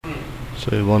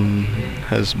So if one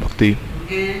has bhakti,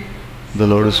 the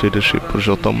Lord is Sweet Shri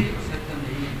Purushottam,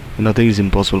 nothing is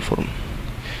impossible for him.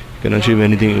 He can achieve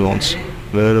anything he wants,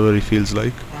 wherever he feels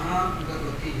like.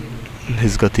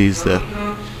 His gati is there.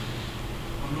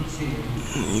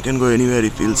 He can go anywhere he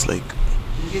feels like.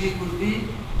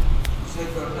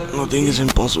 Nothing is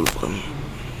impossible for him.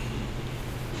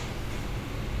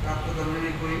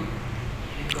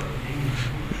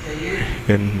 He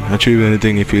can achieve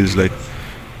anything he feels like,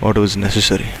 whatever is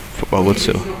necessary for Bhagavad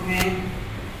Seva.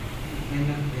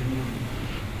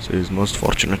 So he is most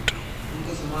fortunate.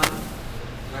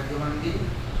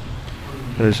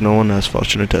 There is no one as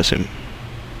fortunate as him.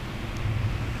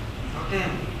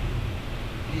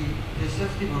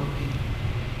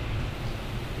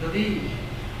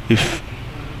 If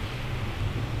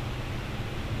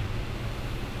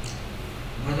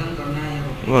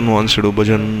one wants to do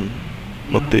bhajan,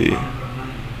 bhakti,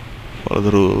 follow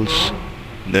the rules,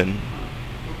 then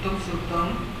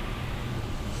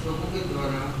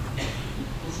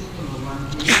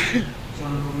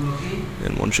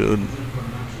one should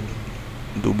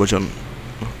do bhajan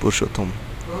of Purushottam.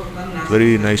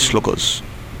 Very nice slokas.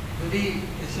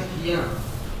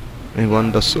 If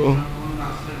one does so,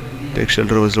 take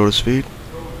shelter of his Lord's feet,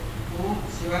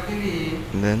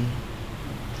 and then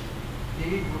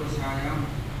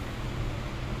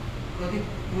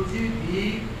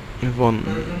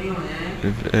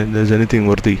if there's anything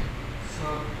worthy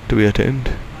to be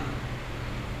attained,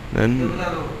 then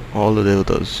all the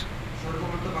devatas,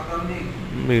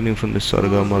 beginning from the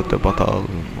Sarga, Martya, Patal,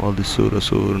 all the Sura,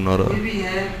 Sur, Nara,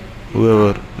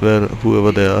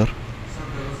 whoever they are,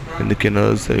 in the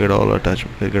kinnaras, they get all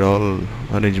attachment, they get all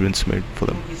arrangements made for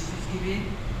them.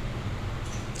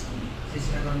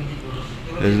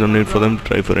 There is no need for them to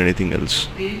try for anything else.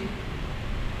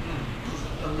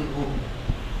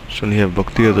 So only have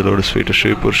bhakti of the Lord is Sweet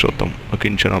Shri Purushottam,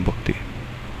 akinchana bhakti.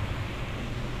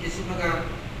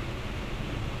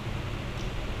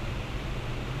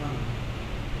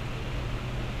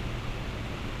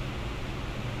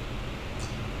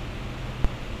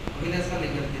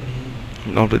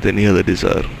 Not with any other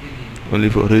desire, only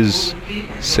for his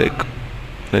sake,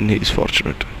 then he is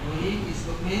fortunate.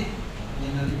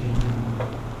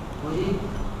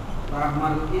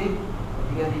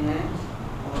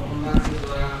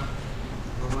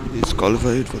 He is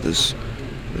qualified for this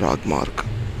rag mark,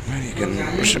 and he can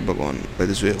worship Bhagavan by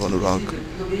this way of anurag.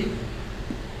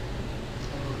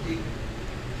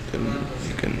 Then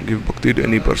he can give bhakti to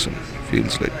any person who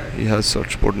feels like he has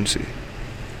such potency.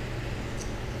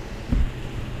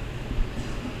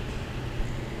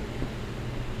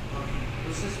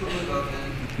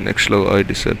 Next sloka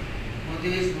it is said,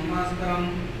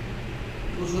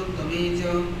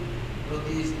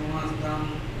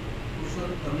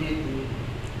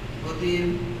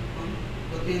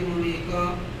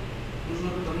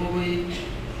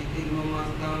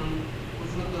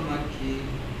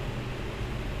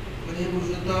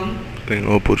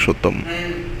 O Purushottam,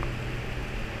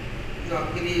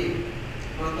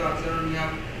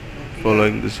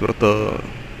 following this vrata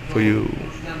for you,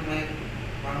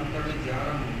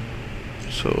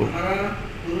 so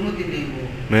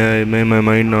may my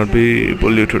mind not be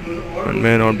polluted and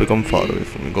may not become far away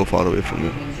from me, go far away from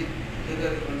you,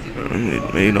 and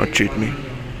it may not cheat me.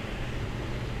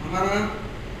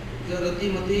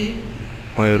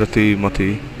 My rati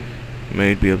mati,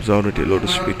 may it be absorbed at your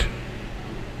lotus feet.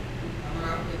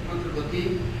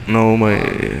 Now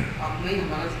may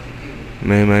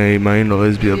my mind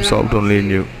always be absorbed only in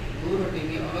you.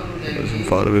 As I'm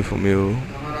far away from you,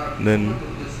 then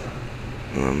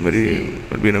I'll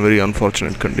be in a very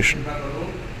unfortunate condition.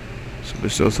 So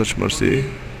bestow such mercy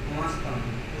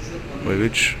by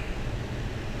which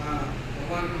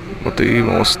Mati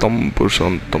Mamastam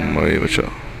Purushottam Vacha,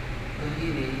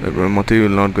 that Mati will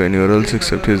not go anywhere else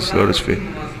except his Lotus feet.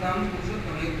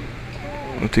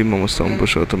 Mati Mamastam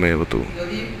Purushottam Vatu.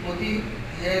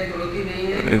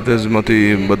 If there's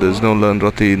Mati but there's no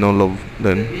Rati, no love,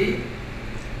 then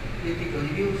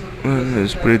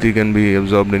his Priti can be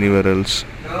absorbed anywhere else.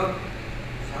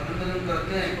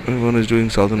 If one is doing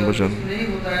sadhana bhajan,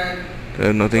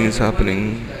 if nothing is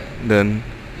happening, then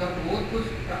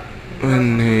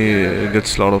when he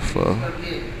gets a lot of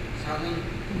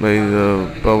by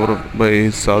the power of by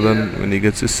his sadhana, when he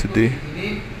gets his siddhi,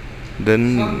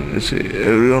 then you see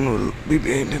everyone will be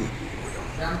behind him.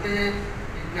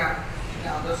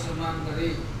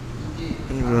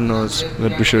 Everyone knows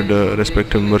that we should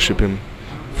respect him, worship him,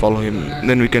 follow him.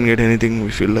 Then we can get anything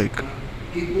we feel like.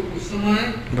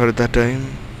 But at that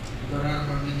time,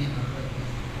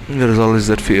 there is always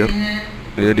that fear.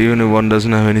 that even if one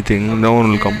doesn't have anything, no one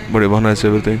will come. But if one has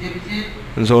everything,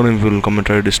 then so many people will come and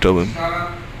try to disturb him.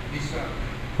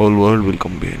 Whole world will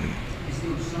come behind him.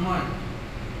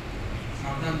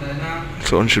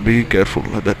 So one should be careful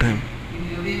at that time.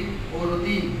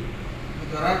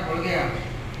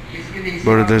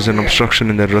 But if there's an obstruction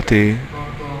in that rati,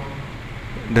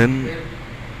 then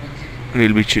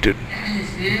we'll be cheated.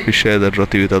 We share that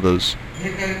rati with others.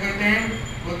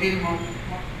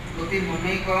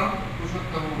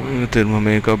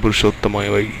 Tirmameka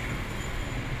Purusottama-vrata.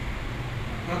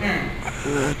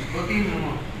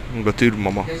 Gatir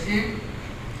Mama.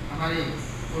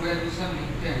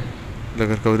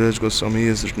 Like Kaviraj Goswami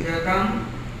has written,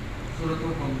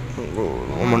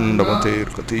 Omandavatir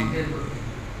Kati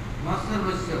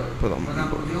Padam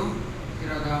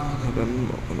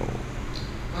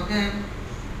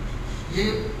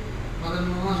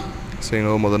saying,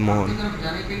 "Oh Madan Mohan,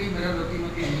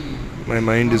 my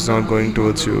mind is not going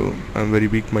towards you. I am very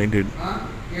weak-minded. I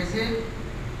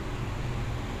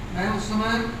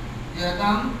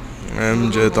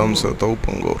am Jayatam Satau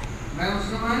Pangor.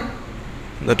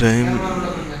 That time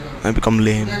I become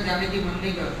lame. I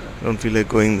don't feel like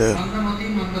going there.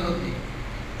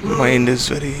 Mind is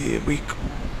very weak.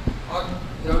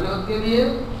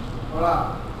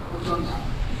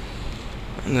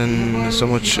 And then so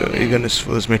much eagerness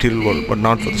for this material world, but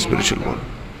not for the spiritual world.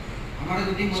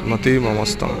 So Mati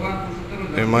Mamastam.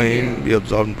 May mind be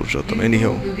absorbed in Purushottam.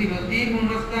 Anyhow.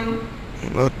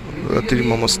 Rati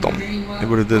Mamastam.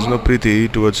 But if there is no priti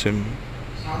towards him,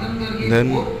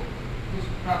 then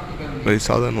by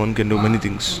sadhan one can do many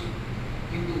things.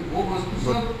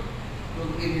 But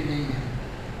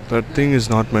that thing is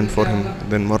not meant for him,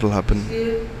 then what will happen?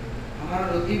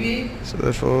 So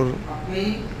therefore,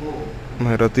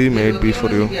 my rati may it be for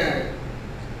you.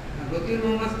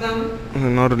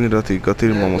 Not only rati,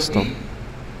 gatir mamastam.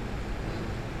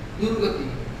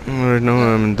 Right now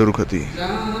I am in Durgati.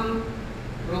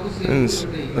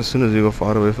 As soon as you go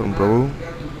far away from Prabhu,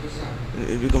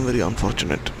 you become very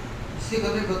unfortunate. The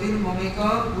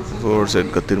Lord said,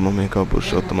 Gatir Mameka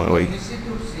Purusottama-vrata.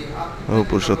 Oh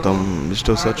Purushottam,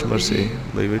 bestow such mercy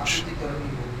by which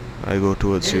I go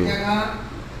towards you. And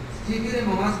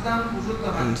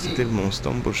Stitir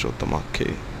Mamastam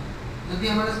Purusottama-vrata.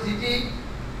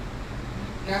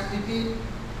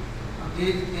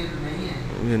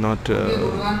 We are not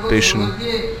patient,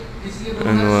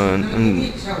 and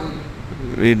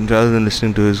we, rather than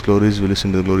listening to his glories, we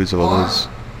listen to the glories of others.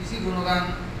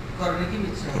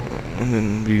 And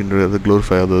then we rather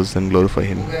glorify others than glorify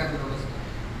him.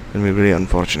 And we're very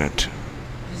unfortunate.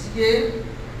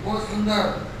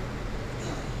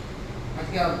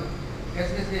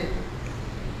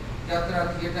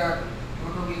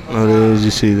 Nowadays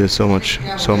you see there's so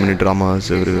many dramas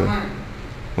everywhere.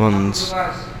 Once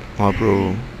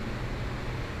Mahaprabhu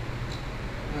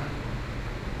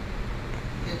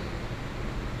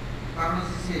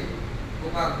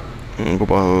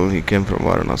Gopal, he came from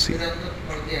Varanasi.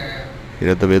 He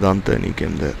read the Vedanta and he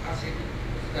came there.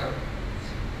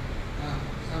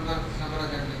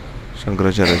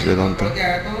 Shankaracharya's Vedanta.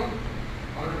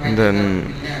 And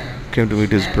then came to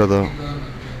meet his brother.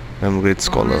 I'm a great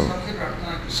scholar.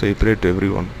 So he prayed to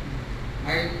everyone.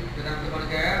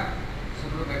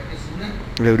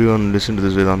 Everyone listened to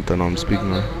this Vedanta now I'm speaking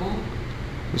now.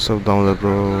 So Damodar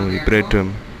Prabhu, he prayed to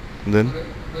him. And then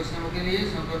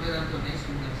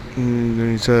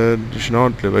he said,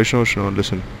 Vaishnava should not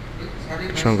listen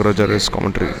to Shankaracharya's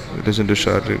commentary. Listen to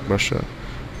Sharik Bhashya.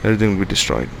 Everything will be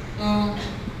destroyed.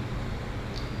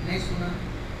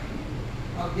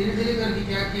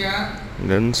 And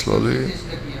then slowly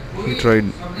he tried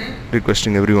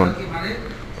requesting everyone,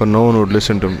 but no one would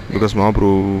listen to him because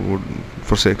Mahaprabhu would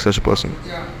forsake such a person.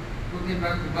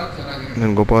 And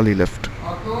then Gopal, he left.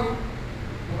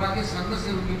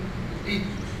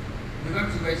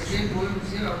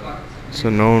 So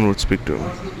no one would speak to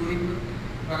him.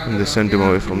 And they sent him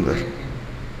away from there.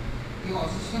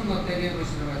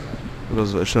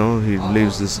 Because Vaishnava, he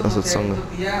leaves this Asat Sangha.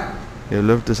 He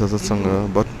left this Asat Sangha,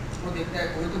 but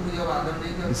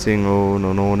he's saying, oh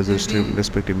no one is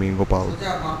respecting me, Gopal.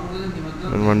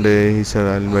 And one day he said,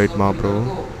 I'll invite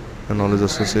Mahaprabhu and all his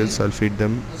associates, I'll feed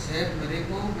them.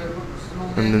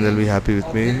 And then they'll be happy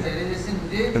with me.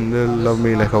 And they'll love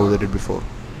me like how they did before.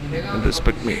 And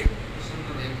respect me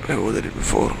like how they did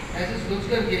before.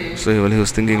 So while he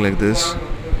was thinking like this,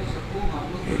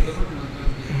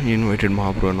 he invited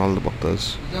Mahaprabhu and all the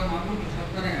bhaktas.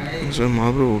 So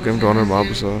Mahaprabhu came to honor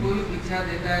Mahaprasad.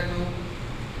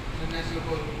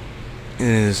 He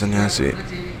is a sannyasi.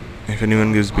 If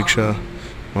anyone gives bhiksha,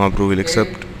 Mahaprabhu will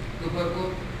accept.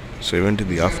 So he went in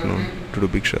the afternoon to do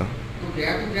bhiksha.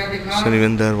 So he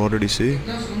went there, what did he see?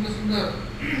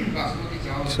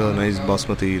 So nice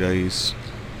basmati rice,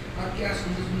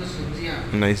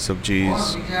 nice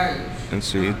sabjis and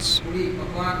sweets,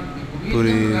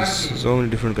 puris, so many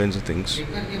different kinds of things.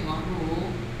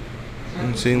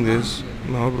 And seeing this,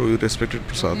 Mahaprabhu respected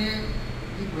Prasad. And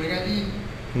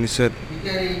he said,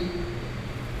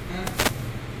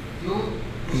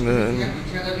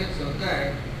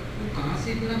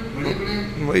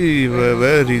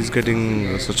 where he's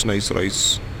getting such nice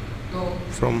rice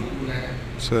from?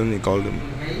 So then he called him,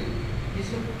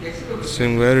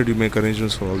 saying, where did you make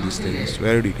arrangements for all these things?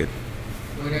 Where did you get?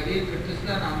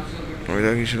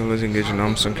 Vairagi should always engage in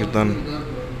Nam Sankirtan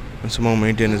and somehow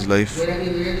maintain his life.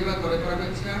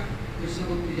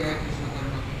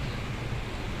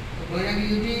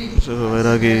 So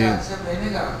Vairagi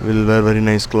will wear very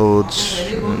nice clothes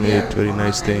and eat very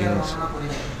nice things.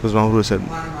 Because Mahaprabhu said,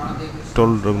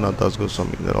 told Raghunath Das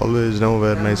Goswami, that always never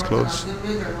wear nice clothes.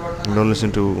 And don't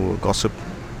listen to gossip.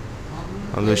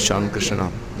 Always chant Krishna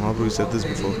Nam. Mahaprabhu said this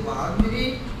before.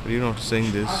 But you're not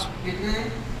saying this.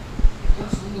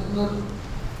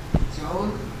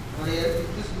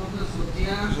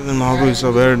 So then Mahaprabhu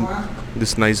saw where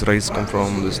this nice rice come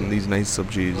from, these nice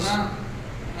sabjis,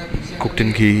 cooked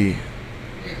in ghee.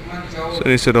 So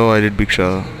he said, oh, I did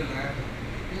bhiksha,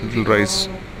 little rice.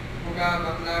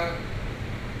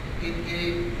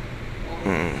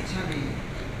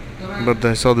 But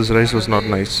I saw this rice was not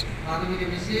nice.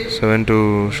 So I went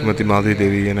to Srimati Madhi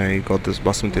Devi and I got this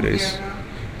basmati rice.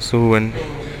 So when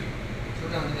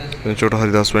Chota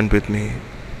Haridas went with me,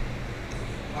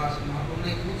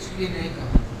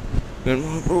 and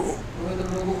Mahaprabhu,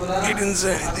 he didn't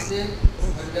say anything.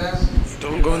 He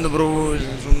told Govinda Prabhu,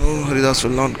 no, Haridas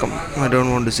will not come. I don't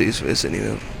want to see his face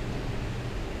anywhere.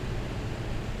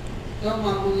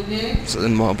 So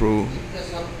then Mahaprabhu,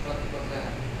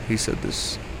 he said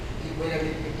this,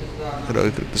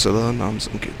 Ravi Sada Nam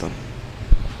Sankirtan.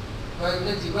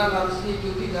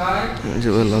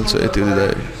 Jiva Lalsa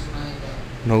Etyudidai.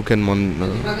 How can one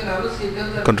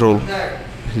control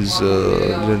his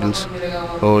genitals?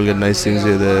 Oh, I'll get nice things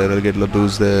there, I'll get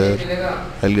laddus there,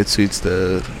 I'll get sweets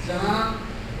there.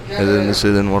 And then they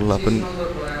say, then what will happen?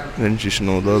 Then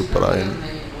Shishnodar Parayan.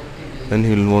 Then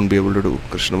he won't be able to do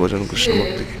Krishna Bhajan, Krishna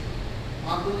Bhakti.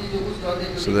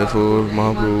 So therefore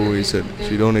Mahaprabhu, he said, if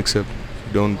you don't accept, if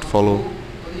you don't follow,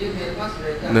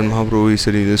 then Mahaprabhu, he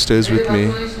said, he just stays with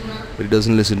me, but he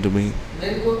doesn't listen to me.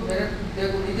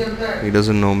 He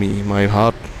doesn't know me, my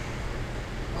heart.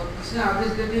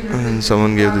 And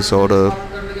someone gave this order,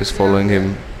 he's following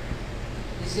him.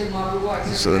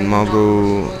 So then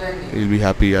Mahaprabhu, he'll be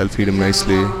happy, I'll feed him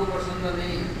nicely.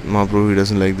 Mahaprabhu, he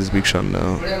doesn't like this bhiksha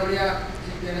now.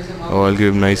 Oh, I'll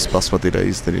give him nice basmati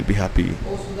rice, then he'll be happy.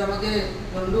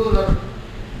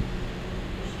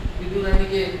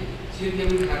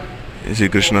 You see,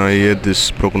 Krishna, he ate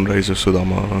this broken rice of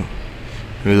Sudama.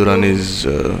 Vidura his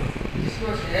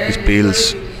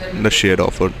pails that she had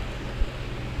offered.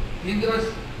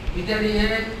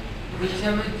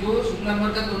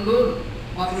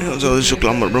 So the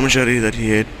Shuklambar Brahmachari that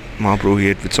he ate, Mahaprabhu, he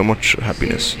ate with so much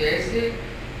happiness.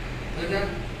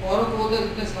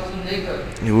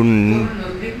 He wouldn't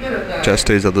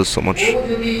chastise others so much.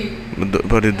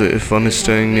 But if one is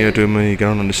staying near to him and he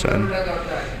cannot understand,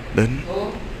 then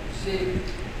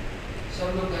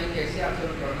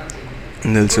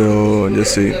they'll say, oh,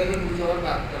 just see,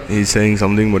 he's saying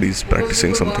something but he's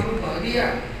practicing something.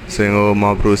 Saying, oh,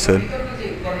 Mahaprabhu said,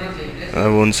 I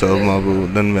won't serve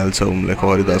Mahaprabhu, then we'll serve him like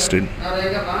Haridas did.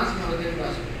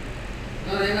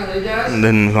 And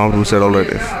then Mahaprabhu said, alright,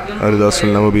 if Haridas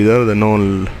will never be there, then no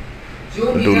one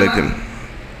will do like him.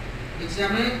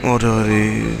 Whatever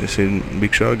he said,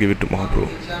 bhiksha, give it to Mahaprabhu.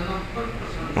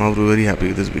 Mahaprabhu very happy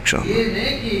with this bhiksha.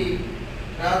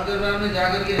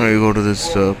 Now you go to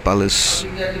this palace.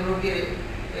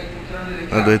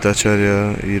 Advaita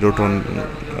Acharya, he wrote one,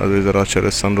 Advaita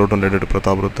Acharya's son wrote one letter to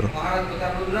Prataparudra.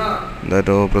 That,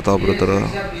 oh, Prataparudra,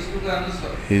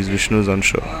 he is Vishnu's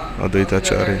Ansha, Advaita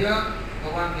Acharya.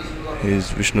 He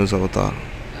is Vishnu's avatar.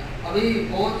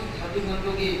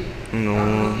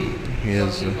 No, he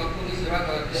has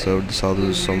served the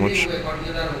sadhus so much,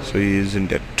 so he is in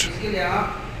debt.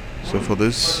 So for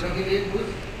this,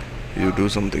 you do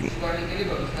something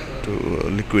to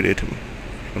liquidate him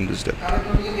from this debt.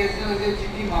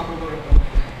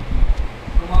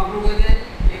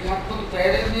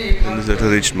 When this letter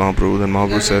reached Mahaprabhu, then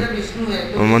Mahaprabhu said,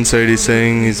 on one side he's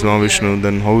saying he's Mahavishnu,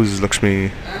 then how is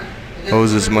Lakshmi, how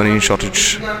is his money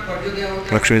shortage?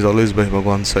 Lakshmi is always by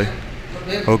Bhagwan's side.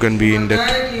 How can be in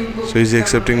debt? So is he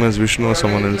accepting him as Vishnu or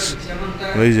someone else?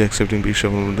 Why is he accepting bhiksha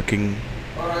from the king?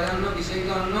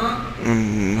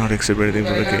 not accept anything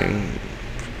from the king.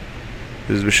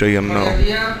 This is Vishayam now.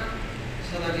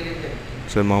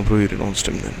 So Mahaprabhu, he renounced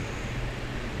him then.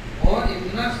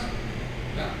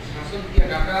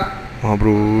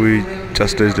 Mahaprabhu, he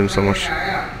chastised him so much.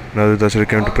 Now the Acharya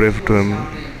came to pray to him.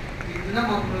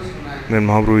 Then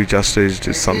Mahaprabhu, he chastised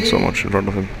his son so much in front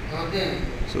of him.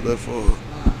 So therefore,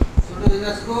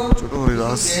 Choto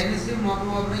Haridas,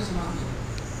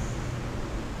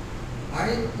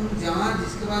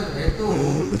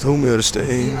 with whom you are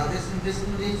staying,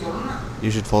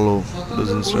 you should follow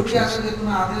those instructions.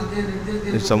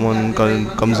 If someone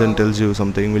comes and tells you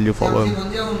something, will you follow him?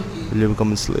 Will you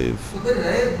become a slave?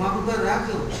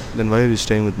 Then why are you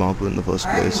staying with Mahaprabhu in the first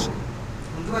place?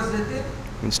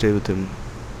 And stay with him.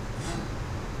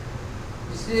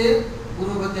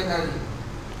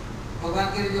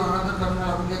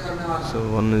 So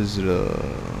one is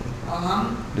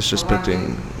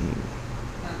disrespecting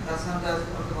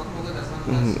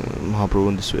Mahaprabhu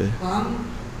in this way.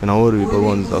 And however we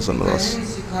Bhagavan's dasan.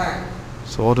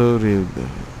 So whatever you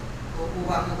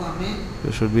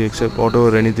should be accept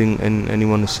whatever anything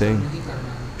anyone is saying.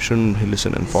 Shouldn't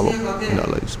listen and follow in our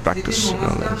lives, practice in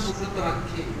our lives.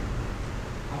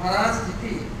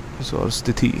 So our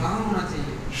sthiti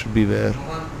should be where?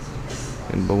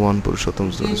 In Bhagavan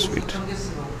Purusottama's Lord's feet.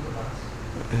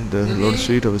 In the Lord's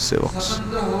feet of his sevaks.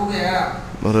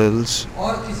 Or else,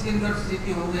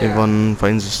 if one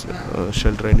finds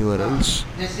shelter anywhere else,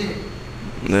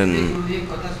 then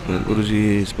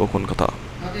Guruji spoke on Katha.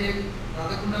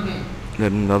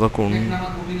 Then Radhakund,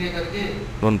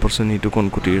 one person he took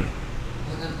on Kutir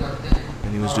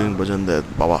and he was doing bhajan there,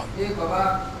 Baba.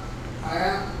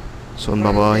 So when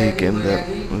Baba he came there,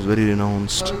 he was very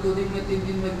renounced. He would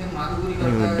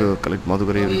collect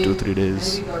Madhukari every 2-3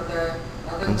 days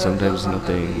and sometimes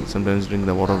nothing, sometimes drink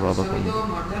the water of Radhakund.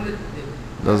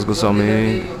 Das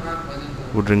Goswami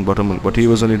would drink buttermilk, but he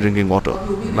was only drinking water,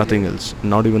 nothing else,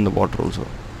 not even the water also.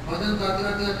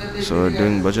 So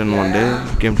doing bhajan one day,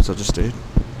 he came to such a state.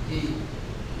 He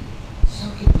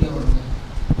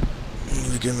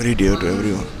became very dear to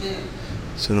everyone.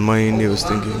 So in the mind he was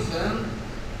thinking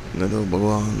that oh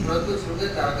Bhagavan,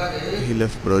 he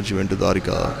left Braj, he went to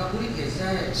Dwarika.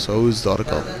 So how is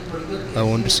Dwarika? I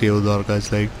want to see how Dwarika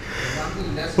is like.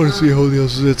 I want to see how the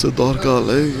associates of Dwarika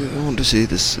like. I want to see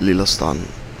this Leela Sthan,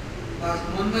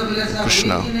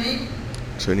 Krishna.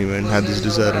 So when he went, had this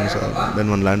desire and then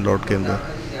one landlord came there.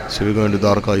 So we're going to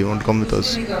Dwarka, you want to come with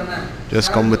us?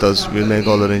 Just come with us, we'll make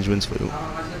all arrangements for you.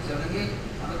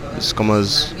 Just come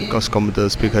with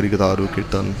us, speak Harikatha,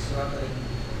 Kirtan,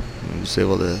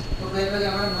 Seva there.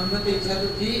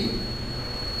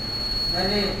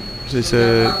 So he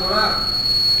said,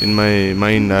 in my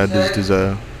mind I had this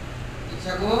desire,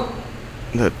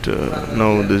 that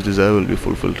now this desire will be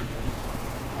fulfilled.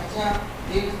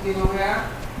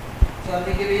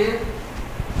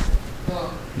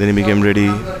 Then he became ready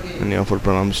and he offered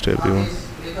pranams to everyone.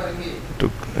 He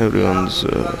took everyone's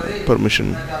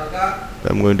permission.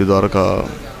 I'm going to Dwarka.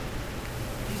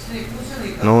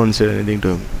 No one said anything to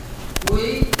him.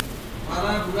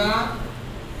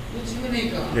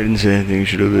 They didn't say anything, you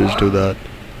should do this, do that.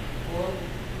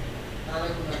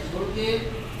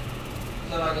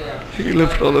 He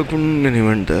left Radhakund and he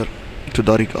went there to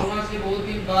Dwarka.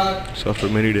 So after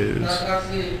many days,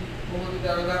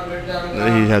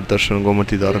 he had darshan,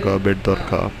 Gomati Dwarka, Bed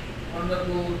Dwarka,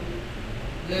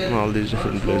 all these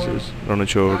different places,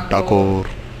 Ranachod, Thakur,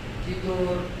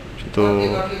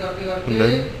 Chittor, and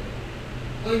then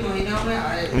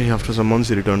after some months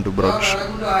he returned to Braj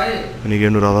and he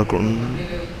came to Radhakund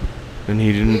and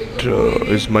he didn't,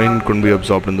 his mind couldn't be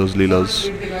absorbed in those leelas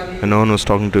and no one was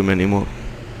talking to him anymore.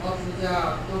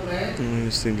 He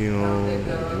was thinking, oh,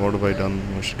 what have I done?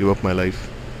 I should give up my life.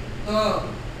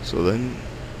 So then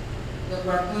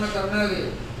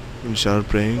he started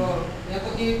praying.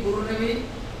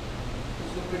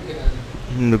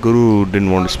 The Guru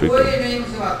didn't want to speak to him.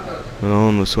 No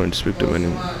one was going to speak to him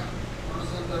anymore.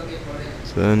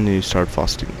 So then he started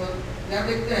fasting.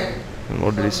 And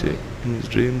what did he say in his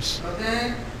dreams?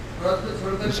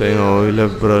 He's saying, oh, he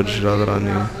left Braj,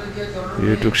 Radharani.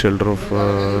 He took shelter of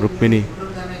Rukmini.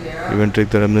 He went to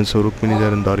take the remnants of Rukmini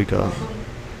there in Dwarika.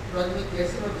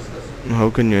 How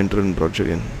can you enter in Braj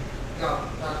again?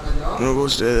 No, go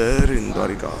stay there in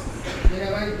Dwarika.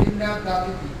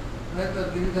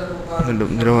 And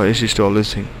Mirabai used to always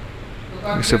sing,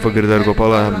 except for Giridhar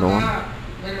Gopal, I have no one.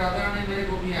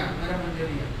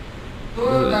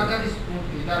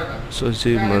 So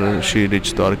she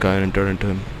reached Dwarka and entered into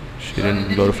him. She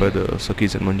didn't glorify the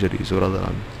Sakis and Manjaris or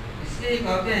Radharani.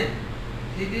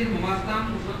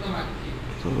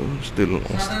 So still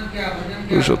lost.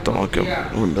 Purusottama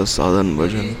one does sadhan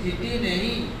bhajan.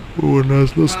 One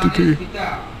has no sthiti.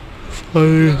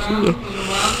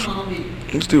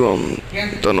 Stivam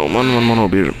Tanuman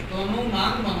Manobir.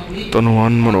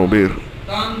 Tanuman Manobir.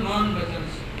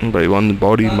 By one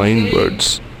body, mind,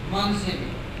 words.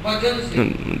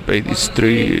 And by these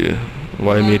three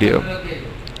via media,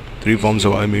 three forms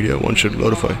of via media, one should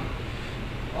glorify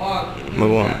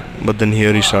Bhagavan. But then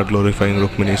here he started glorifying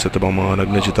Rukmini, Satyabhama,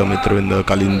 Nagnajita, Mitravinda,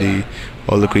 Kalindi,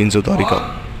 all the queens of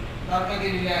Dwarika.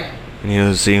 And he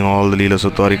was seeing all the Leelas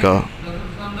of Dwarika.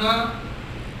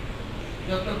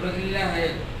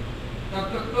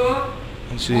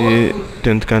 See,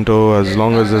 10th canto, as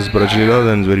long as there's Brajlila,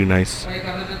 then it's very nice.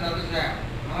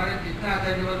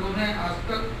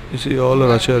 You see, all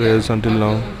our acharyas until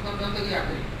now,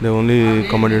 they only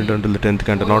commented until the 10th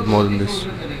canto, not more than this.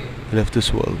 They left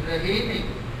this world.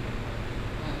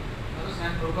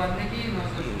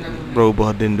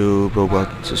 Prabhupada didn't do,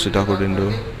 Prabhupada, Sister Thakur didn't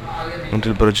do.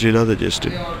 Until Brajlila, they just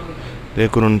did. They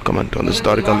couldn't comment on this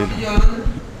Dwarika Leela.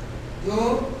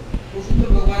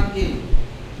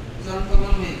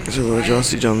 So the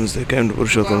Jans, they came to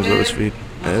Purushottam's lotus feet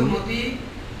and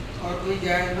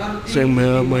saying, may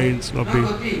our minds not be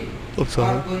of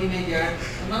sorrow.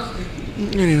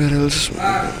 Anywhere else.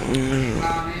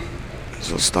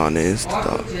 So Sthane,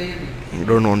 Sthita. We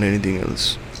don't want anything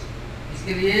else.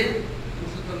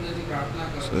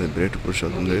 So they pray to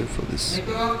Purushottam Dev for this.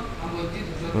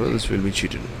 Or else we'll be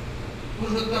cheated.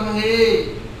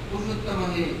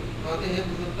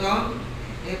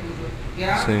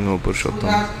 Saying, oh Purushottam.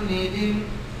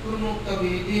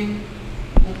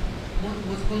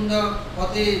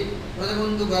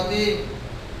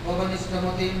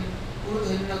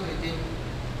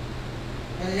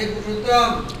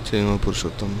 Saying, oh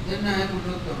Purushottam.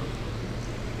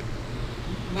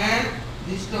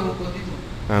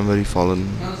 I am very fallen.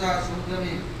 I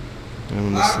am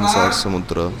in the Sansar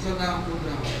Samudra.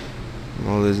 I'm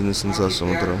always in the Sansar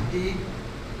Samudra.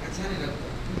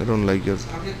 I don't like your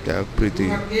Tyag Priti.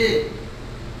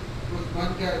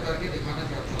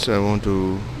 So I want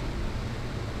to.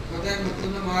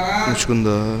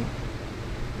 Muchkunda,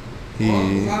 he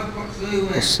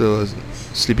was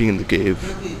sleeping in the cave.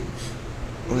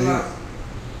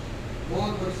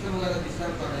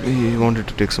 He wanted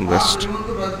to take some rest.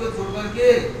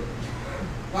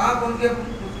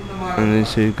 And they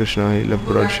say Krishna, he left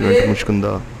Braj, he went to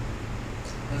Muchkunda.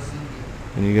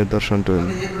 And he got darshan to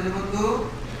him.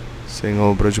 Saying,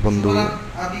 oh Brajbandhu,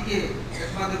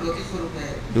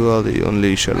 you are the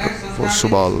only shelter for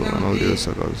Subal and all the other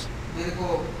circles.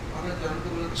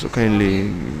 So kindly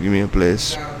give me a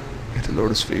place at the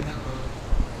lotus feet.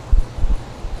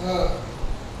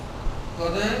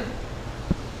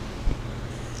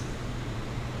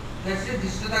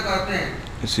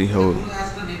 You see how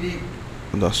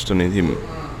Dashtanidhim.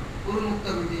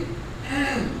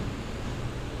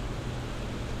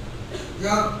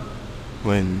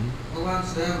 When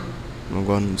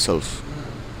Bhagavan himself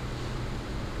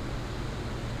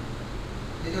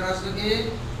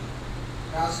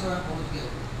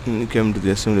he came to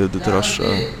the assembly of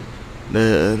Dhritarashtra,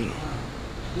 there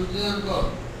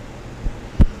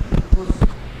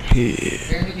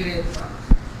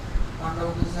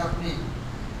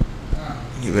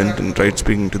he went and tried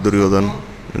speaking to Duryodhana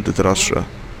and Dhritarashtra.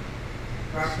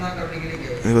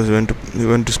 Because he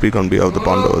went to speak on behalf of the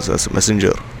Pandavas as a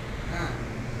messenger.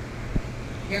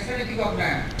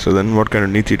 So then what kind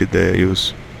of niti did they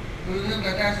use?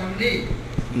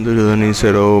 Duryodhana, he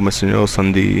said, oh messenger of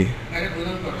Sandhi,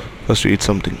 first we eat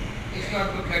something,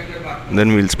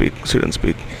 then we'll speak, sit and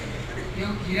speak.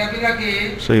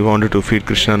 So he wanted to feed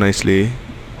Krishna nicely,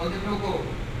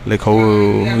 like how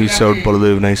he served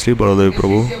Baladev nicely, Baladev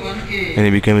Prabhu, and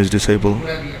he became his disciple.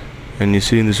 And you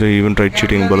see in this way he even tried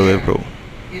cheating Baladev Prabhu.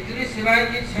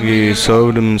 He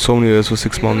served him so many years for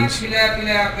 6 months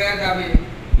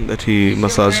that he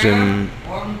massaged him,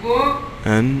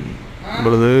 and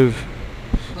Baladev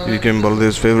became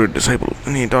Baladev's favorite disciple,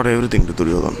 and he taught everything to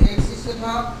Duryodhana.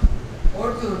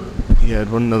 He had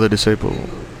one other disciple,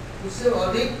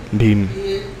 Bhim,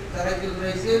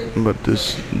 but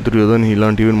this Duryodhana, he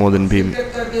learnt even more than Bhim.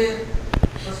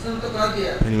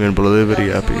 And he made Baladev very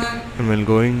happy. And while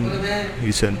going,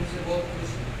 he said,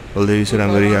 Baladev,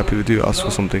 I'm very happy with you, ask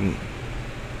for something.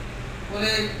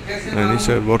 And he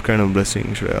said, what kind of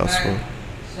blessing should I ask for?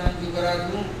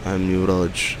 I am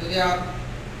Yuvraj.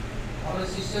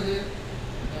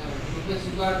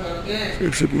 If you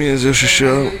accept me as your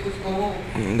Shishya,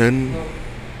 then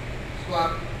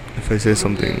if I say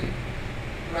something,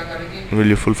 will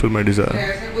you fulfill my desire?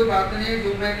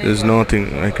 There is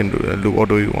nothing I can do. I'll do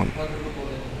whatever you want.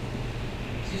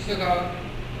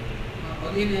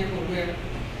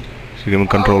 She became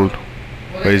controlled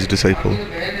by his disciple.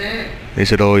 He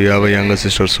said, "Oh, you have a younger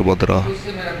sister, Subhadra.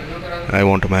 I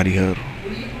want to marry her."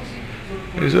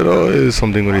 He said, "Oh, it's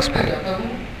something very small.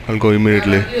 I'll go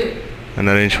immediately and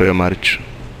arrange for your marriage."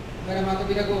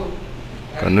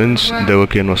 Convinced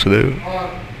Devaki and Vasudeva,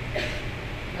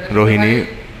 Rohini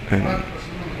and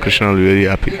Krishna will be very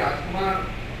happy.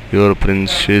 You are a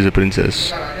prince, she is a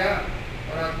princess.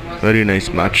 Very nice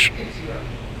match.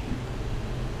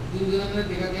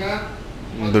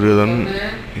 Duryodhan,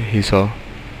 he saw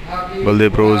Baldev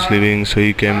Prabhu was leaving, so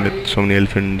he came with so many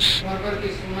elephants,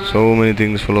 so many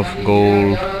things full of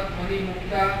gold,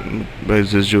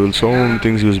 precious jewels, so many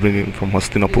things he was bringing from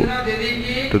Hastinapur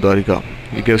to Dwarika.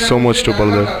 He gave so much to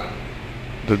Baldev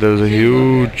that there was a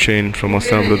huge chain from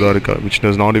Hastinapur to Dwarika which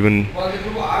was not even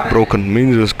broken,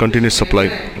 means there was continuous supply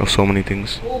of so many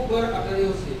things.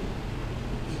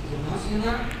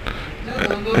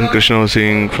 And Krishna was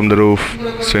saying from the roof,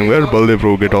 saying, "Where did Baldev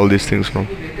Prabhu get all these things from?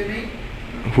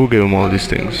 Who gave him all these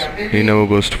things? He never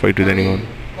goes to fight with anyone,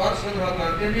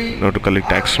 not to collect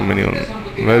tax from anyone.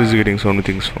 Where is he getting so many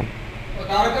things from?"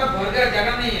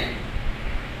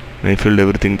 And he filled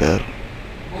everything there.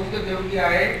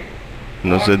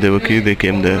 And as the Devaki, they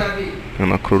came there.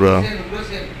 And Akrura,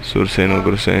 Sursen,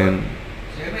 Ugrasen.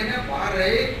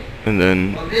 And then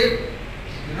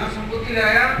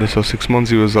this was 6 months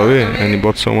he was away and he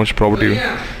bought so much property,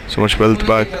 so much wealth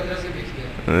back.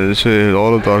 And so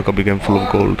all of Dwarka became full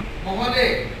of gold.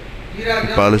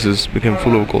 The palaces became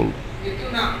full of gold.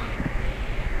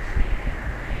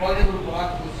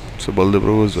 So Baldev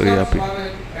Prabhu was very happy.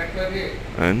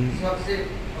 And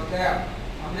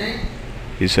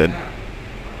he said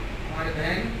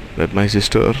that my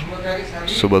sister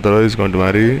Subhadra is going to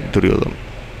marry Duryodhan.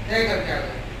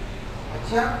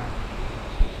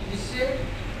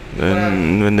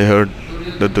 Then when they heard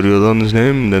that Duryodhan's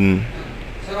name, then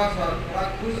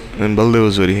Baldev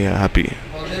was very happy.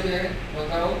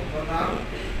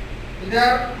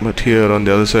 But here on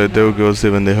the other side, Devaki was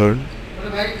there when they heard.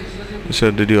 He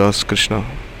said, "Did you ask Krishna?"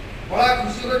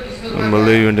 And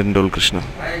Baldev went and told Krishna,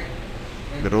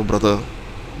 "Oh brother,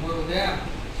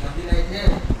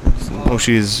 now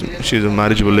she is a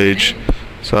marriageable age,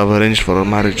 so I have arranged for her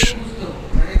marriage.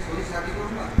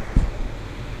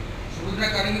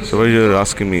 So why you are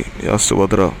asking me?" He asked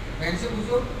Subhadra.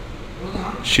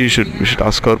 We should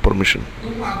ask her permission.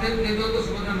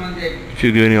 If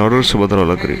you give any orders, Subhadra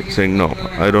will agree, saying, "No,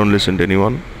 I don't listen to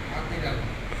anyone.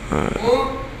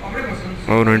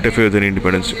 I won't interfere with any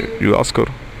independence. You ask her."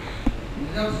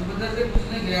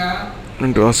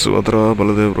 And to ask Subhadra,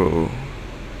 Baladev Prabhu.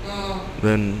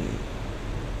 Then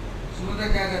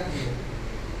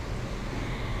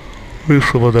what did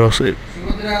Subhadra say?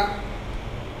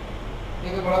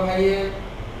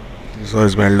 He saw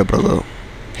his elder brother,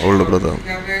 older brother.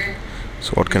 So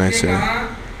what can I say?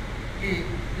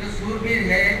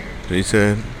 So he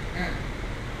said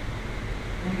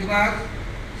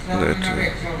that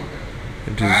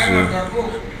it is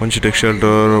one should take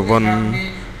shelter of one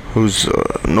who's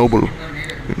noble.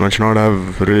 One should not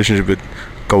have a relationship with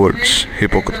cowards,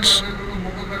 hypocrites.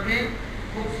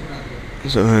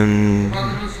 So then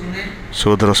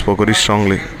Subhadra spoke very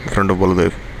strongly in front of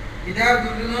Baladev.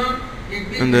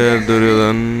 And there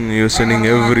Duryodhan, he was sending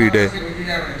every day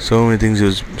so many things he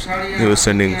was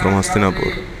sending from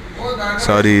Hastinapur.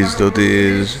 Saris,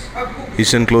 dhotis. He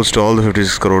sent close to all the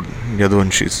 56 crore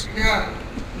Yadvanshis.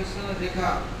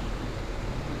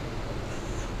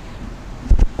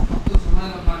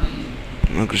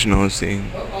 Now Krishna was saying,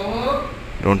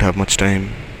 "Don't have much time."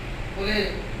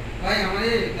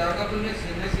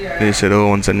 He said, "Oh,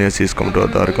 one sannyasi has come to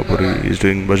Dwarkapuri. He is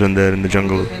doing bhajan there in the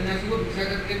jungle.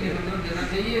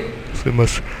 So he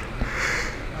must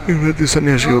invite the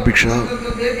sannyasi for bhiksha."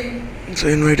 So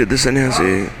he invited the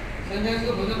sannyasi.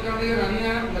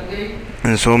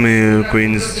 And so many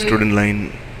queens stood in line.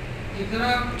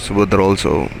 Subhadra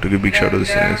also to give bhiksha to the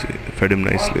sannyasi. Fed him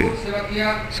nicely.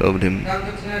 Served him.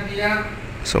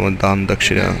 Some dan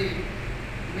dakshina.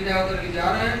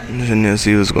 The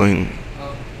sannyasi was going.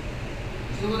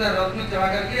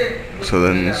 So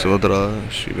then Subhadra,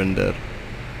 she went there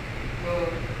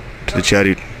to the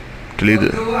chariot to lead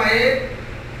it.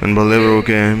 When Baladev Prabhu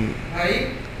came,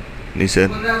 he said,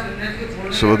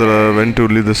 Subhadra went to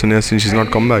lead the sannyasi and she's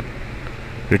not come back.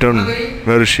 Return,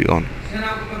 where is she gone?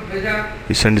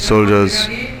 He sent his soldiers,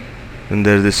 and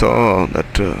there they saw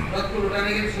that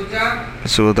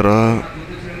Subhadra,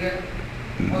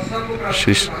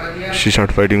 she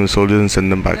started fighting with soldiers and sent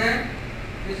them back.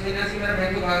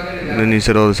 Then he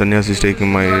said, "Oh, the sannyasi is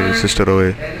taking my sister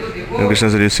away." And Krishna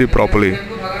said, "You see properly,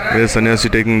 Is sannyasi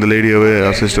taking the lady away,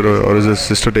 our sister, or is the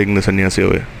sister taking the sannyasi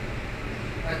away?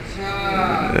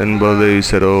 And Baladev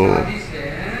said, oh,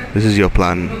 this is your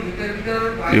plan.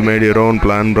 You made your own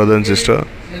plan, brother and sister.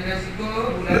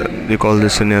 You call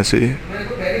this sannyasi.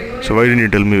 So why didn't you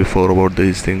tell me before about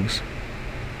these things?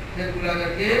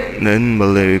 Then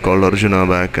Baladev called Arjuna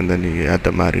back and then he had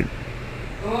them married.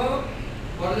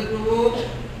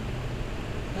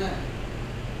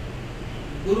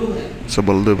 So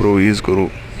Baladev Prabhu is Guru.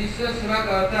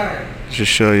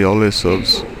 Shishya he always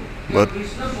serves. But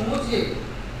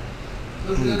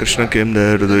Krishna came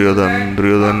there to Duryodhan.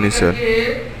 Duryodhan he said,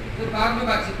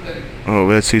 oh,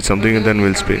 let's eat something and then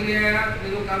we'll speak.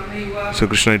 So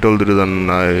Krishna told Duryodhan,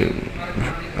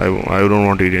 I don't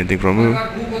want to eat anything from you.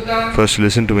 First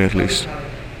listen to me at least.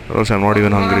 Or else I'm not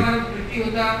even hungry.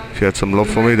 If you had some love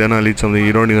for me, then I'll eat something.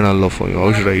 You don't even have love for me.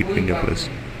 How should I eat in your place?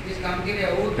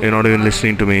 You're not even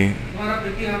listening to me.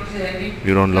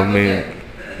 You don't love me.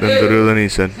 Then Duryodhan he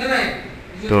said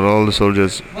to all the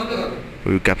soldiers,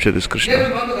 we will capture this Krishna.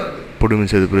 Put him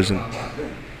inside the prison.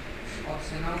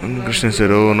 And Krishna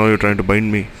said, oh, now you're trying to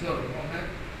bind me.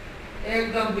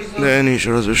 Then he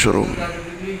showed us Vishwaroom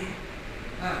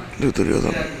to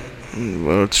Duryodhan. And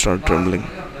words start trembling.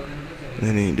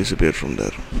 Then he disappeared from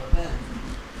there.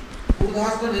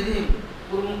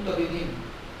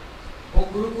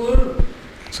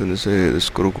 So they say this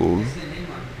Gurukul,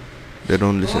 they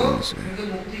don't listen to this.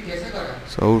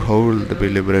 So how will they be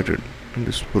liberated in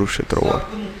this Kurukshetra war?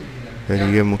 Then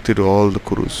he gave mukti to all the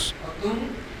Kurus.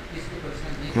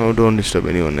 Now don't disturb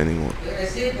anyone anymore.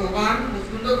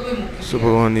 So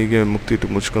Bhagavan he gave mukti to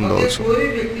Muchkanda also.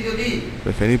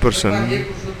 If any person,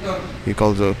 he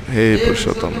calls out, hey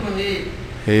Purusottama,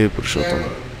 hey Purusottama,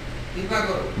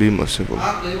 be merciful.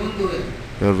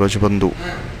 You are Rajbandhu.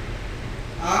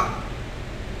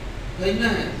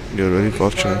 You are very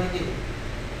fortunate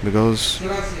because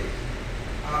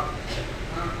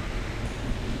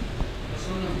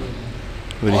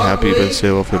very happy with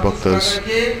seva of your bhaktas,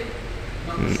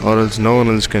 or else no one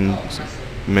else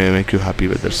may make you happy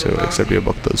with their seva except your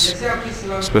bhaktas,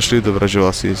 especially the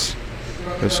Vrajavasis.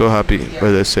 They are so happy by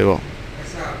their seva.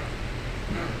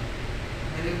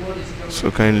 So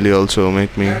kindly also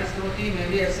make me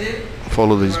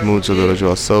follow these moods of the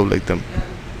Vrajavas, serve like them,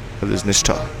 with this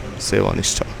nishtha, seva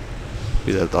nishtha,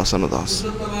 be their dasanudas.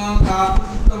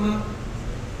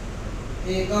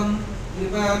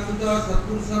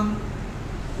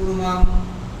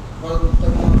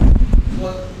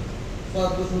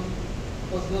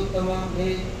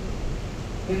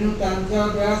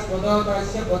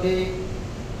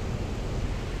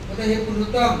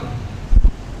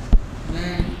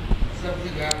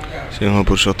 Saying,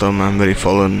 Purushottam, I am very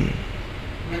fallen.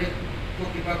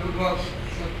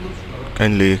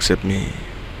 Kindly accept me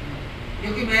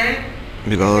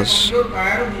because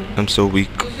I am so weak.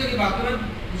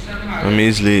 I am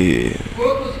easily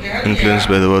influenced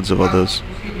by the words of others.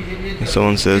 If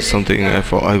someone says something, I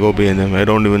go behind them. I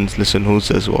don't even listen who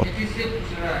says what,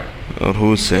 or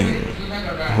who is saying,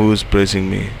 who is praising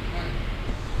me.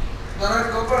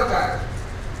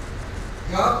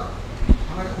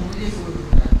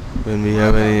 When we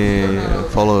have any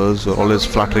followers who are always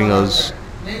flattering us,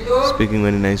 speaking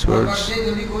very nice words,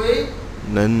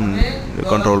 then we're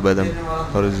controlled by them,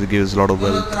 or they give us a lot of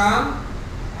wealth.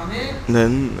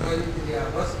 Then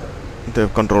they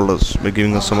have controlled us by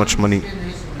giving us so much money.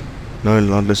 Now I will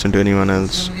not listen to anyone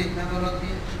else,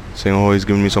 saying, oh, he's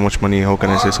given me so much money, how can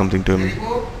I say something to him?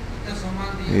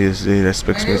 He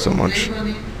respects me so much.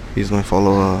 He's my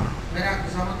follower.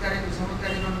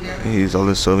 He's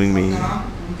always serving me.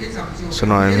 So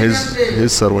now I am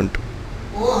his servant.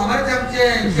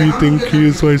 We think he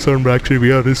is my servant, but actually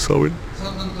we are his servant.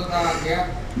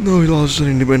 No, he lost our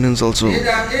independence also.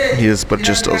 He has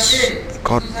purchased us,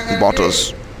 bought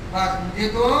us,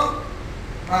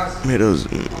 made us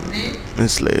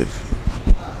his slave.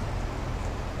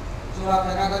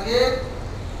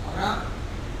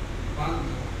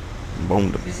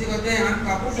 Bound.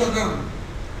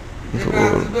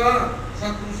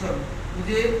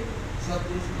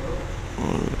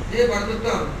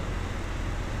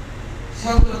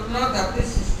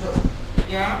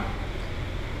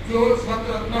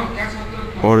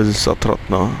 What is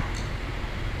Satratna?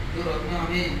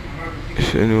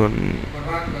 If anyone,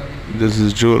 this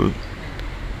is jewel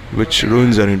which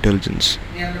ruins our intelligence.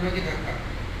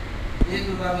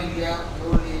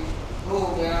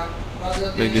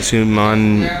 Like you see,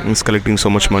 man is collecting so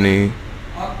much money,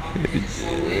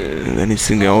 and then he's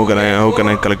thinking, how can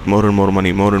I collect more and more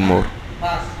money, more and more?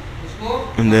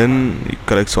 And then he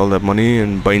collects all that money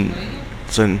and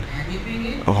binds. And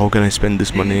how can I spend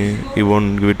this money? He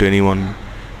won't give it to anyone.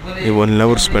 He will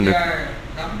never spend it.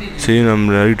 Saying I'm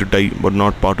ready to die, but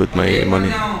not part with my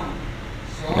money.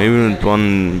 Even with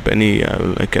one penny,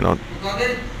 I cannot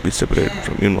be separated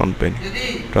from even one penny.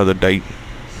 Rather die.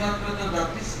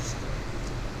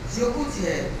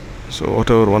 So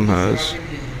whatever one has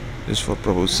is for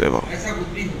Prabhu's seva.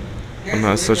 One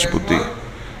has such buddhi.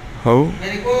 How?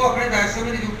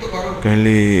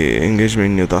 Kindly engage me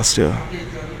in your dasya.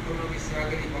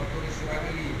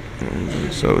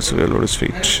 Service of your lotus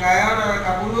feet.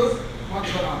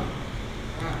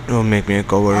 Don't make me a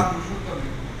coward.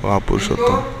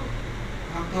 Purusottama.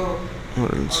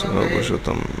 What else?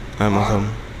 Purusottama. I'm Adham.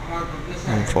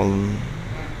 I'm fallen.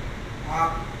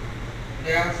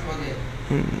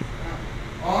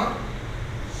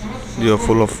 You are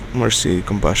full of mercy,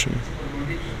 compassion,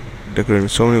 decorated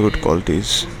with so many good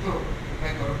qualities.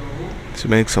 So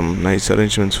make some nice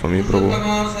arrangements for me, Prabhu.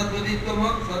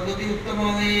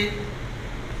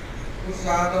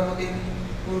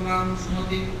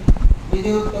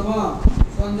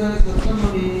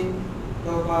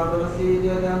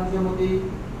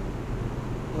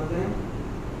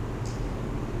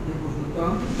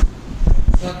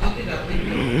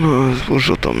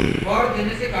 Purushottam.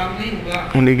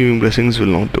 Only giving blessings will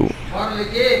not do.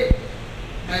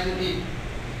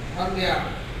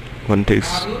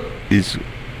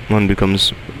 One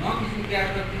becomes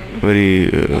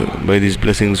very, by these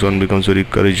blessings one becomes very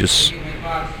courageous,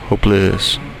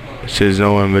 hopeless. Says,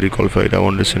 now I'm very qualified, I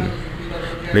won't listen.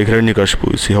 Like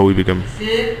Hiranyakashipu, see how he became.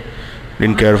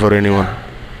 Didn't care for anyone.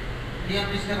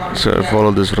 So I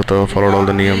followed this vrata, followed all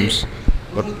the niyams.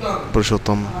 But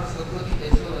Purushottam,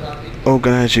 how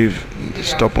can I achieve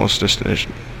this topmost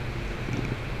destination?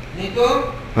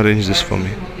 Arrange this for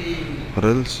me. Or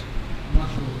else,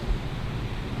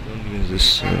 don't give me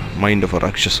this mind of a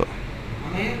Rakshasa.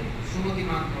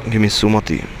 Give me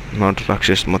Sumati, not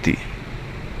Rakshasmati.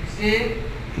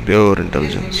 Pure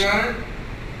intelligence.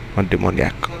 Not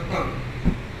demoniac.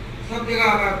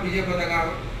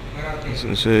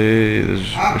 So say this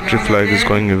victory flag is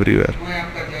going everywhere.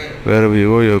 Wherever you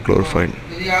go, you are glorified.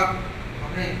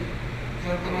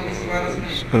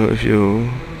 So if you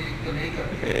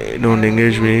don't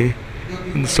engage me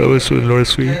in service with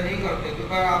lotus feet,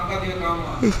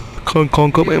 can't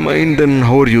conquer my mind, then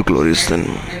how are you glorious then?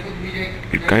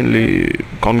 You kindly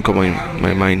conquer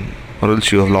my mind, or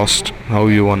else you have lost. How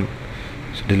you won?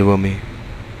 So deliver me.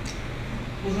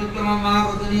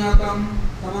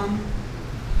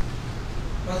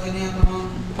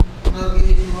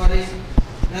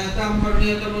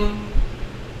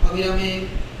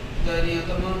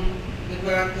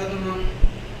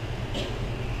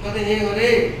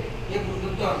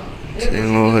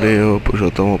 Saying, oh Hare, oh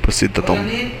Purusottama,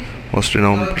 Prasiddhatam, most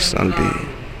renowned personality.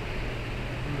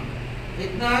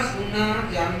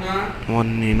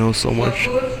 One, you know so much,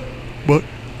 but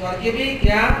after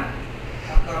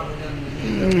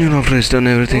he's done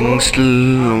everything,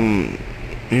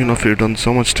 still, after he's done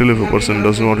so much, still if a person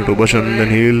doesn't want to do bhajan, then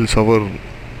he will suffer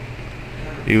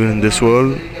even in this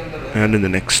world and in the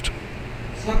next.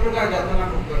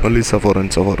 Only suffer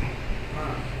and suffer,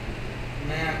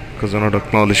 because they're not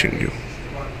acknowledging you.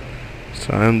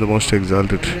 So I am the most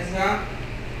exalted.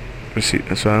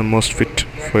 So I am most fit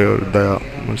for your daya,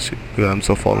 mercy, because I am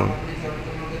so fallen.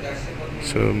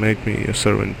 So make me a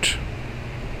servant.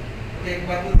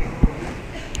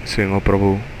 Saying, oh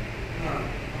Prabhu,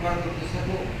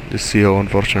 just see how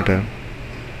unfortunate I am.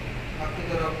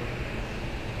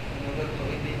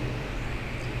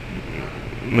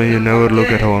 May you never look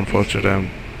at how unfortunate I am.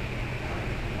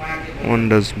 One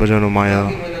does bhajan of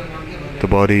Maya, the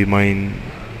body, mind,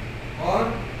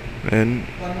 and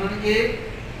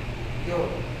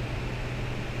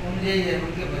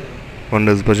one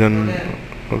does bhajan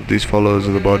of these followers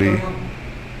of the body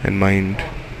and mind.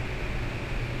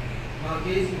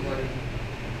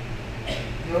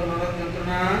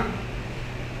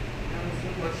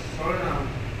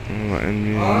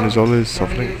 And one is always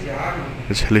suffering.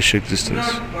 His hellish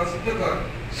existence.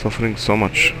 Suffering so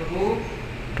much.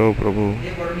 Oh Prabhu,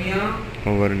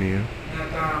 oh Varniya.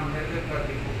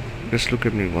 Just look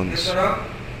at me once.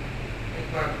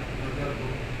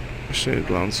 Just a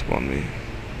glance upon me.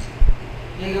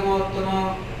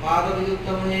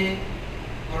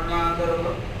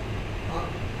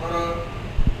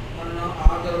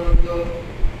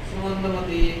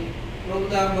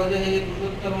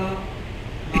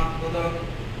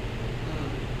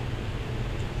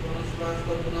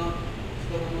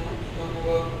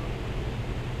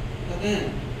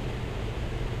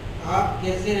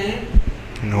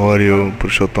 And how are you,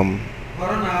 Purushottam?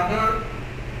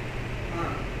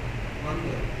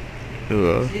 You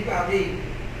are?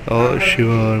 Oh,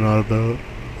 Shiva, Narada.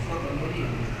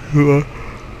 You are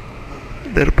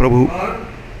their Prabhu.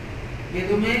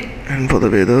 And for the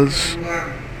Vedas,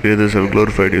 Vedas have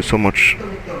glorified you so much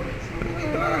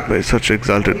by such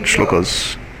exalted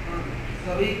shlokas.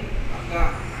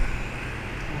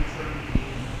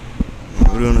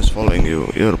 Everyone is following you.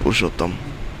 You are Purushottam.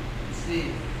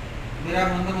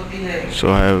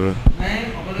 So I have a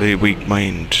very weak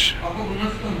mind,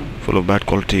 full of bad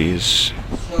qualities.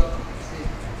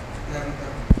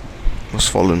 Was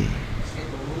fallen.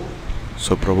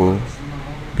 So Prabhu,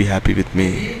 be happy with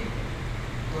me.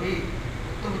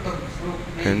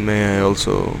 And may I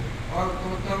also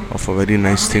offer very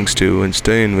nice things to you and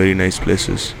stay in very nice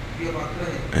places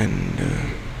and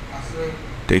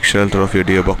take shelter of your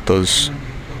dear bhaktas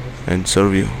and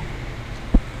serve you.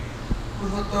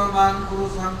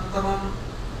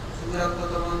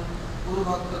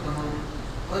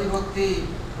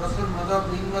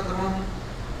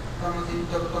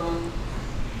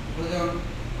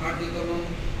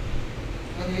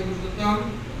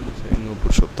 Saying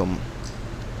Purushottam.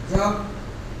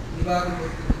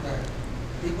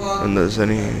 When there's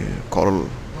any quarrel,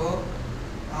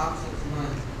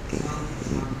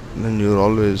 then you're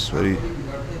always very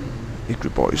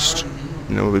equipoised.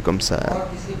 You never become sad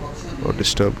or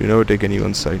disturbed. You never take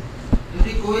anyone's side.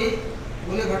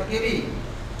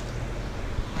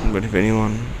 But if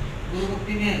anyone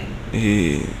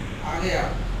he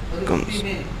comes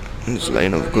in this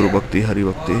line of Guru Bhakti, Hari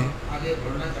Bhakti,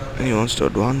 and he wants to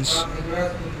advance,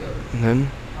 then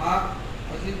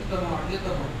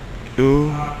you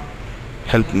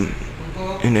help him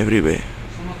in every way.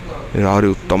 You are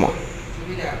Uttama.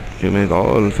 You make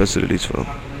all facilities for him.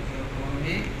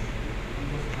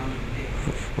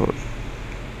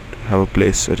 Have a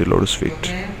place at your lotus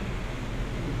feet.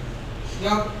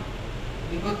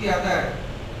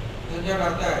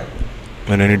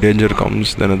 When any danger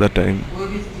comes, then at that time,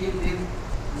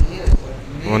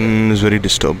 one is very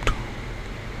disturbed.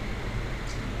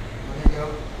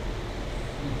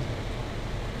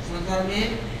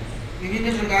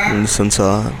 In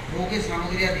sansar,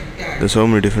 there are so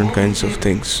many different kinds of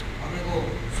things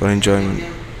for enjoyment.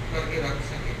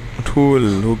 But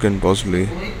who can possibly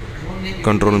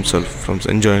control himself from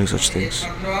enjoying such things?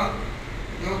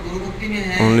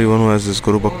 Only one who has this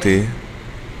Guru Bhakti,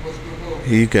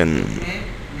 he can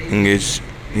engage.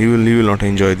 He will not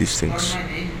enjoy these things.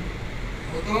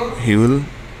 He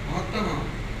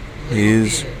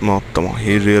is Mahattama.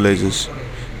 He realizes,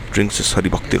 drinks his Hari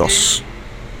Bhakti Ras.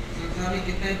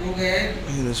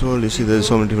 In this world, you see, there are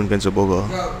so many different kinds of bhoga,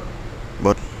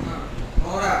 but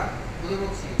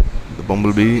the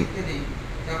bumblebee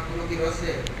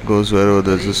goes wherever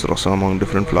there is this rasa among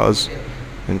different flowers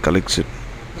and collects it.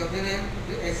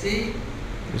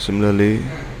 Similarly,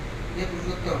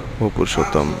 O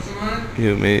Purushottam,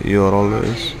 you are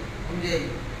always,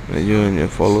 you and your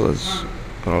followers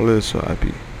are always so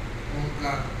happy.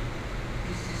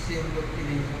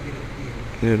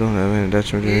 You don't have any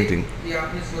attachment to anything.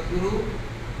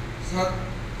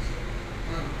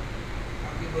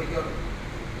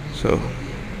 So,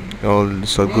 all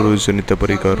Sadguru is Nitya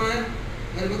Parikar,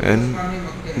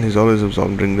 and he's always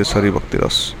absorbing this Hari Bhakti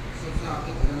Ras.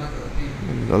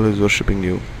 He's always worshipping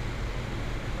you.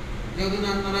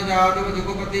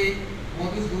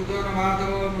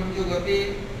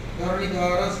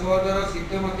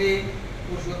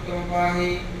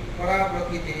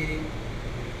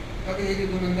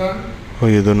 O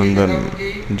Yadunandan,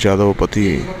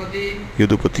 Jadavapati,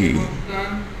 Yadupati,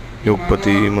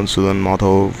 Yogpati, Mansudan,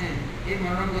 Madhav,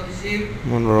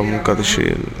 Manoram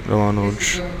Katishil,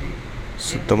 Ramanuj,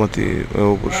 Siddhamati,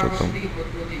 O Purushottam,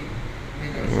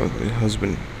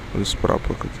 husband of this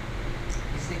Prakriti.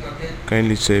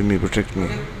 Kindly save me, protect me.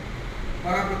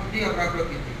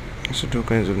 So two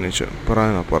kinds of nature, Para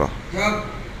and Apara.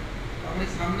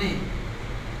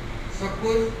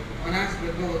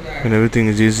 When everything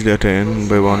is easily attained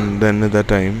by one, then at that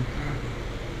time,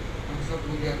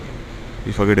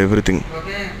 you forget everything.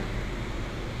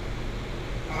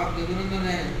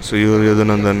 So you are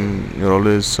Yadunandan, you are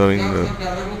always saving the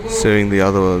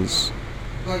Yadavas.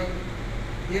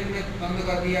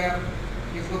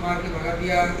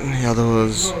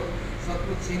 Yadavas,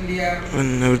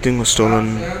 when everything was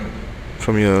stolen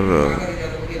from your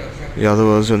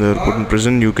Yadavas and they were put in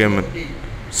prison, you came and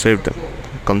saved them.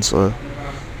 Kansa,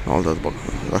 all the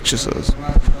Rakshasas,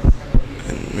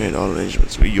 and made all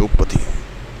arrangements with Yogpati.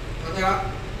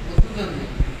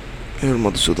 You're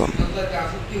Madhusudan.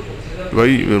 Why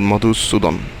you're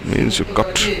Madhusudan? Means you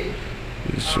cut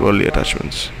these worldly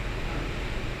attachments.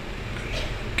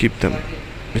 Keep them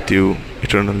with you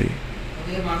eternally.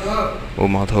 O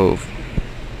Madhav,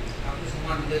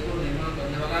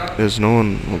 There is no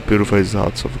one who purifies the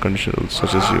hearts of conditioned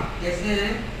such as you.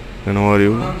 And how are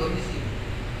you?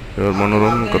 You are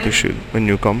Manoram Katishil. When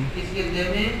you come,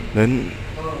 then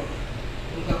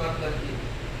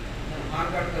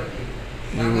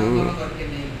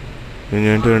when you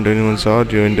enter into anyone's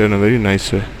heart, you enter in a very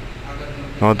nice way.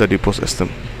 Not that you possess them.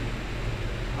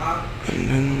 And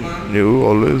then you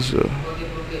always,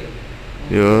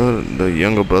 you are the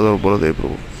younger brother of Baladev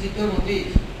Prabhu.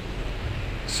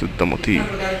 Siddhamati.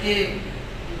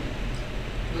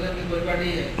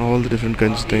 All the different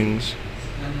kinds of things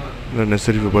that are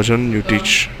necessary for bhajan, you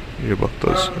teach your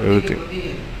bhaktas, everything.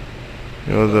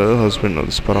 You are the husband of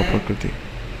this Paraprakriti.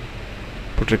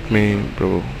 Protect me,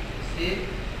 Prabhu.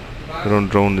 I don't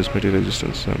drown this material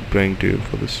existence. I am praying to you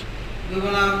for this.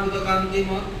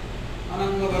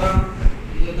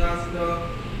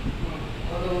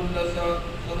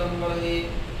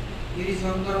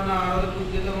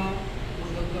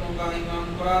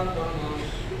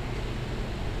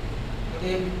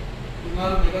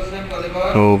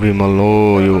 Oh Vimal,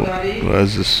 oh you, who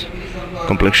has this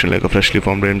complexion like a freshly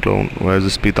formed rain cloud, who has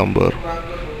this pitambar,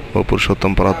 oh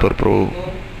Purusottama-vrata Prabhu,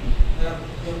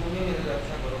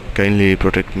 kindly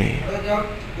protect me.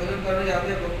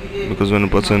 Because when a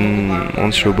person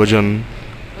wants to bhajan,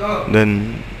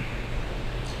 then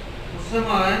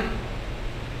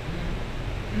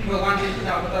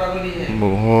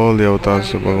all the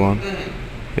avatars of Bhagavan,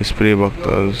 his priya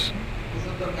bhaktas,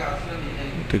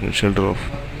 taking shelter of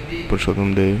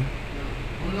Purushottam Dev.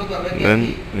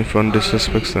 Then if one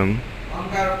disrespects them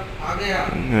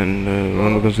and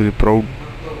one becomes very proud,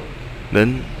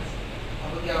 then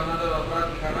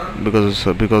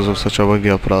because of such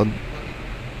avagya aparad,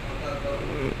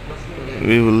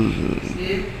 we will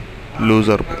lose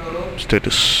our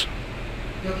status.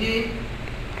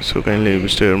 So kindly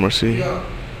bestow your mercy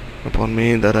upon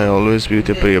me that I always be with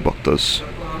your priya bhaktas,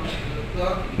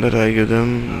 that I give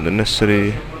them the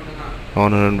necessary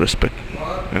honor and respect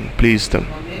and please them,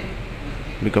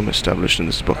 become established in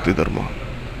this bhakti dharma.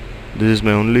 This is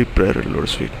my only prayer at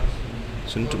Lotus feet.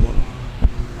 See you tomorrow.